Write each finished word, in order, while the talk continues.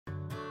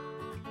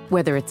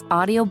Whether it's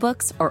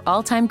audiobooks or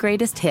all-time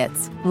greatest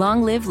hits,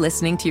 long live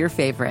listening to your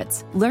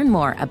favorites. Learn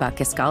more about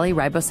Kisqali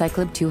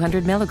Ribociclib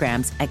 200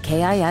 milligrams at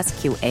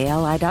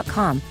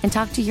KISQALI.com and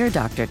talk to your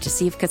doctor to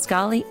see if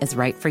Kisqali is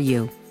right for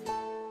you.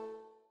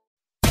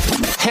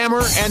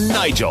 Hammer and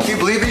Nigel. Do you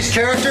believe these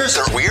characters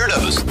are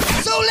weirdos?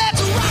 So let's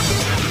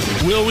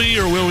rock it! Will we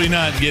or will we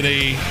not get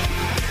a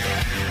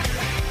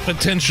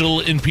potential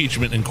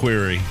impeachment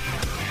inquiry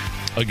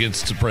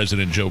against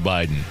President Joe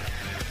Biden?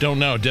 Don't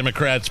know.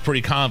 Democrats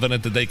pretty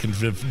confident that they can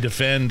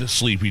defend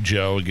Sleepy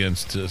Joe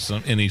against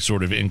any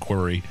sort of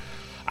inquiry.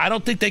 I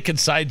don't think they can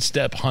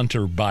sidestep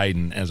Hunter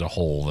Biden as a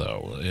whole,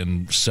 though,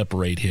 and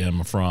separate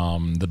him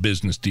from the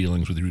business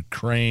dealings with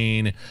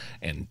Ukraine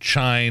and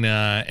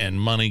China and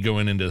money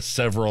going into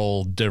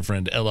several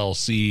different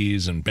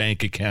LLCs and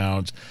bank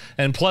accounts.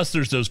 And plus,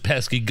 there's those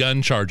pesky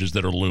gun charges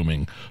that are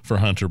looming for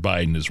Hunter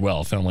Biden as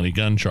well, felony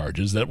gun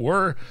charges that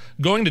were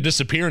going to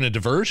disappear in a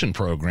diversion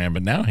program,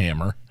 but now,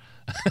 Hammer,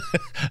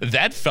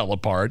 that fell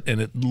apart,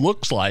 and it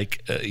looks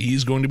like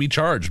he's going to be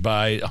charged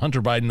by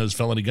Hunter Biden, those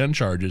felony gun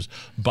charges,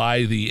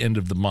 by the end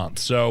of the month.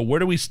 So where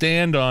do we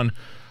stand on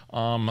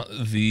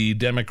the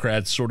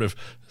Democrats sort of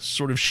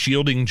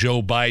shielding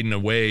Joe Biden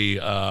away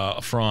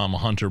from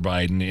Hunter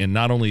Biden and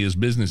not only his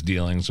business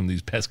dealings, some of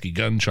these pesky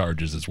gun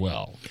charges as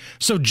well?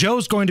 So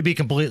Joe's going to be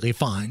completely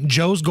fine.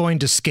 Joe's going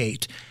to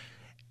skate.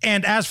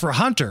 And as for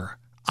Hunter,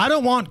 I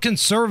don't want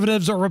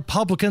conservatives or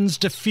Republicans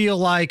to feel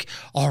like,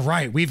 all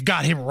right, we've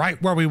got him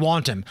right where we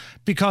want him.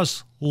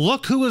 Because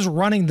look who is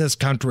running this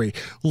country.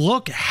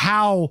 Look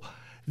how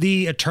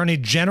the Attorney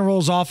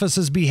General's office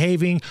is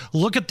behaving.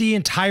 Look at the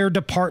entire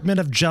Department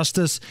of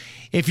Justice.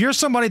 If you're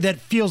somebody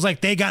that feels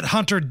like they got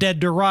Hunter dead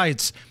to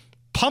rights,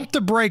 pump the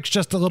brakes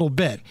just a little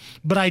bit.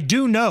 But I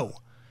do know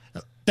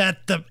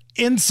that the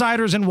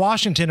insiders in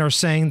Washington are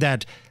saying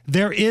that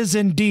there is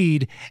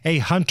indeed a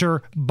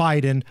Hunter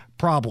Biden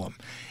problem.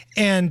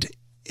 And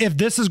if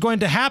this is going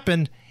to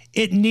happen,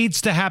 it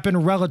needs to happen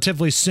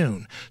relatively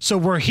soon. So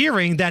we're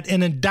hearing that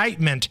an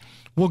indictment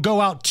will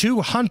go out to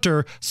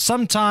Hunter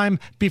sometime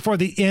before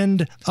the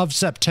end of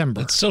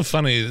September. It's so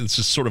funny. It's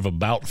just sort of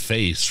about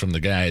face from the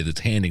guy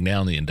that's handing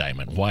down the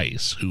indictment,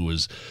 Weiss, who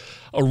was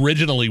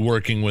originally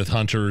working with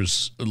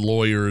Hunter's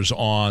lawyers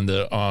on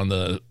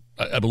the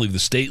I believe the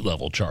state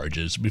level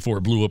charges before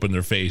it blew up in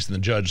their face, and the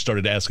judge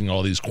started asking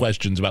all these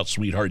questions about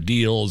sweetheart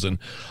deals and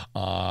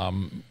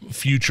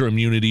future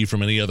immunity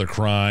from any other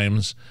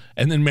crimes.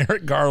 And then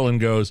Merrick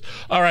Garland goes,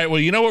 all right, well,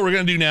 you know what we're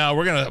going to do now?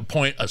 We're going to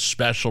appoint a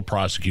special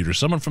prosecutor,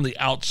 someone from the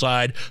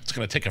outside that's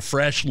going to take a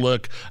fresh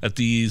look at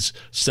these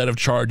set of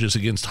charges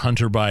against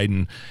Hunter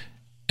Biden.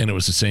 And it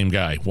was the same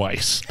guy,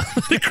 Weiss.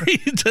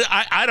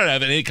 I don't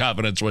have any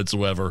confidence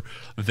whatsoever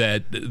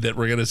that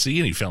we're going to see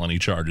any felony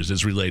charges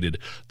as related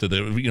to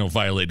the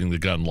violating the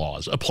gun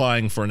laws,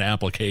 applying for an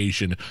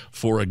application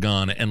for a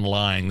gun and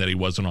lying that he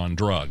wasn't on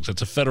drugs.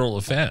 That's a federal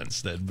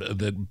offense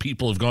that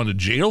people have gone to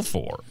jail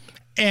for.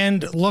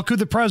 And look who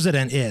the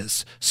president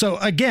is. So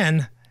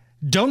again,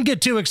 don't get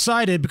too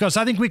excited, because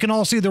I think we can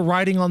all see the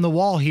writing on the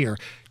wall here.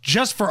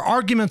 Just for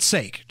argument's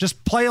sake,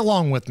 just play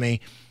along with me.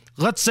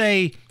 Let's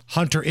say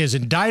Hunter is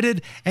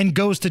indicted and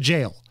goes to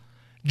jail.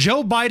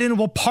 Joe Biden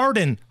will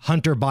pardon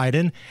Hunter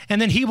Biden,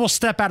 and then he will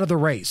step out of the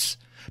race,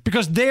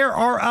 because there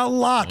are a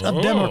lot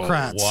of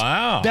Democrats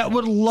that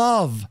would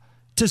love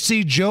to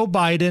see Joe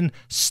Biden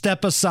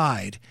step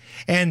aside.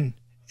 And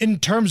in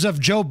terms of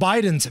Joe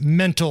Biden's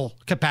mental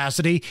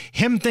capacity,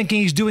 him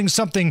thinking he's doing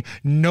something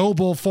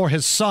noble for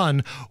his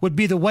son would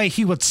be the way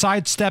he would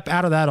sidestep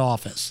out of that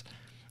office.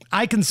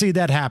 I can see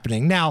that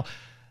happening. Now,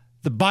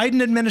 the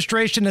Biden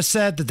administration has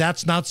said that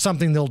that's not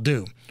something they'll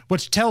do,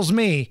 which tells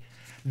me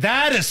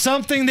that is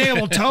something they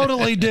will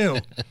totally do.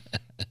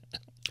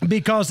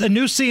 Because a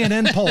new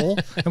CNN poll,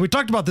 and we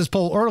talked about this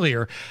poll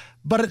earlier,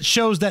 but it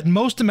shows that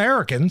most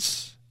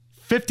Americans,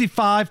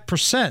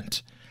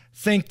 55%,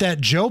 think that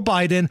Joe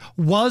Biden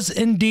was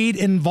indeed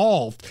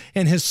involved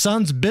in his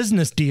son's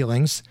business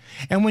dealings.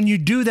 And when you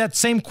do that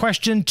same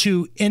question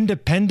to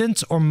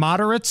independents or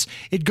moderates,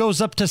 it goes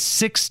up to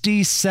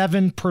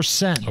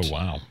 67%. Oh,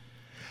 wow.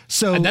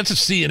 So, and that's a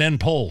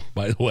CNN poll,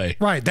 by the way.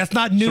 Right. That's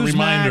not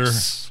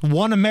Newsmax,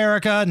 One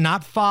America,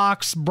 not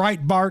Fox,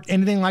 Breitbart,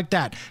 anything like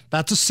that.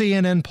 That's a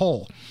CNN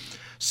poll.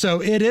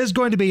 So it is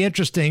going to be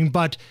interesting,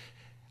 but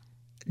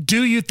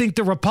do you think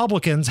the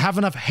Republicans have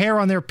enough hair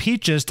on their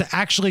peaches to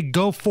actually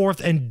go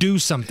forth and do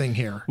something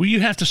here? Well, you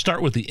have to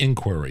start with the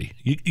inquiry.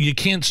 You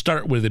can't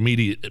start with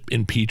immediate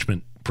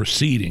impeachment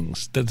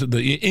proceedings.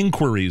 The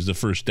inquiry is the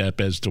first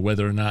step as to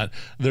whether or not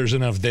there's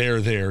enough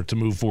there to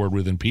move forward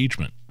with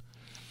impeachment.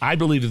 I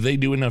believe that they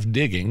do enough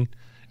digging,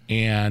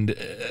 and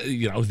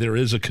there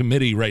is a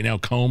committee right now.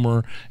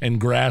 Comer and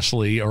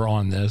Grassley are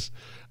on this.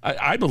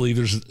 I believe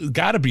there's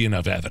got to be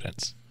enough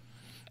evidence.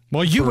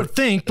 Well, you would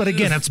think, but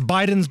again, it's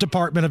Biden's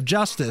Department of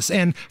Justice,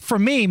 and for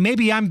me,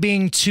 maybe I'm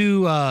being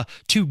too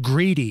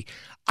greedy.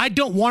 I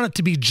don't want it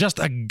to be just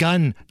a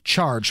gun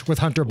charge with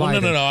Hunter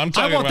Biden. No. I'm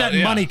talking I want about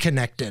that money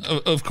connected.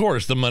 Of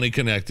course, the money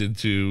connected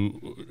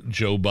to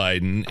Joe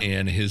Biden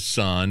and his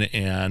son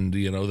and,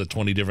 the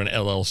 20 different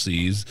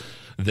LLCs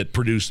that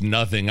produced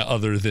nothing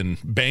other than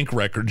bank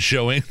records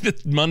showing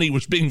that money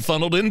was being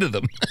funneled into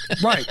them.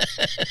 Right.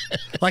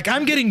 Like,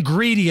 I'm getting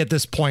greedy at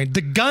this point.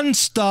 The gun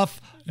stuff,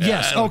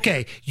 yes,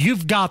 okay,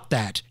 you've got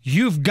that.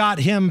 You've got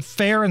him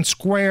fair and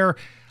square.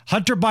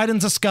 Hunter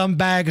Biden's a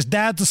scumbag. His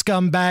dad's a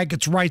scumbag.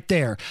 It's right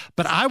there.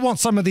 But I want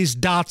some of these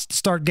dots to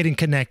start getting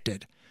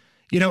connected.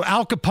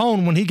 Al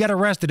Capone, when he got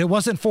arrested, it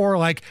wasn't for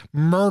like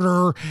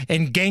murder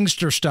and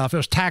gangster stuff. It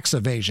was tax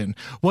evasion.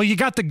 Well, you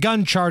got the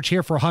gun charge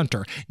here for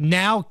Hunter.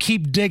 Now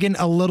keep digging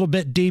a little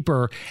bit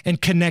deeper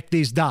and connect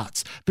these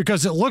dots,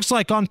 because it looks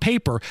like on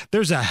paper,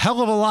 there's a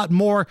hell of a lot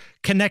more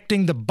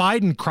connecting the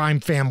Biden crime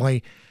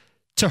family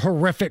to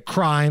horrific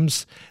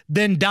crimes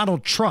than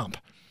Donald Trump.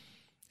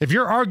 If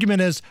your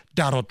argument is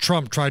Donald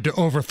Trump tried to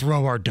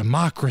overthrow our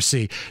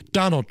democracy,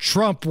 Donald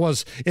Trump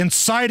was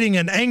inciting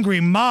an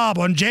angry mob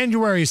on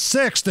January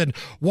 6th and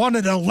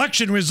wanted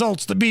election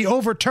results to be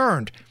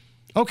overturned.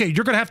 Okay,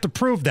 you're going to have to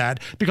prove that,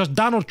 because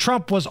Donald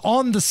Trump was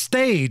on the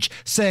stage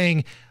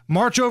saying,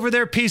 march over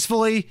there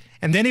peacefully,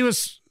 and then he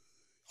was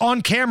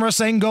on camera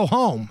saying, go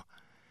home.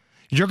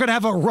 You're going to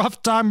have a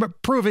rough time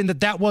proving that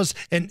that was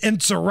an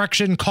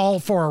insurrection call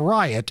for a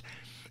riot.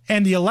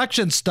 And the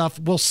election stuff,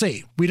 we'll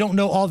see. We don't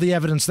know all the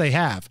evidence they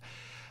have.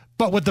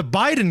 But with the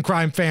Biden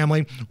crime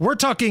family, we're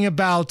talking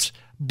about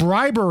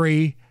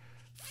bribery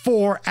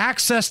for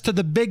access to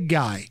the big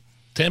guy.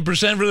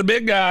 10% for the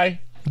big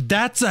guy.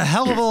 That's a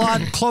hell of a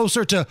lot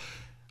closer to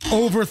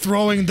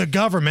overthrowing the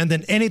government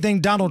than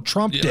anything Donald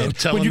Trump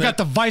did. When you got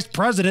the vice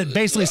president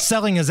basically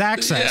selling his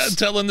access. Yeah,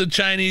 telling the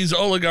Chinese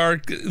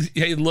oligarch,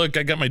 hey, look,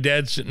 I got my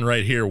dad sitting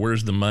right here.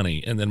 Where's the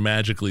money? And then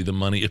magically the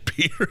money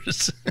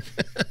appears.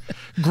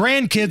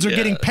 Grandkids are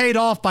getting paid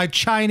off by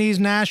Chinese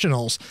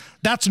nationals.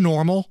 That's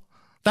normal.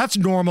 That's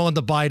normal in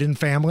the Biden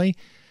family.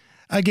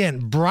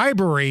 Again,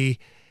 bribery,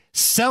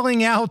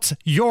 selling out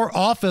your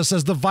office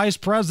as the vice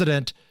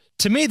president,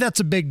 to me,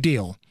 that's a big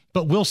deal.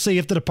 But we'll see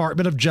if the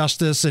Department of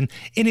Justice and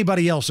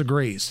anybody else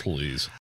agrees. Please.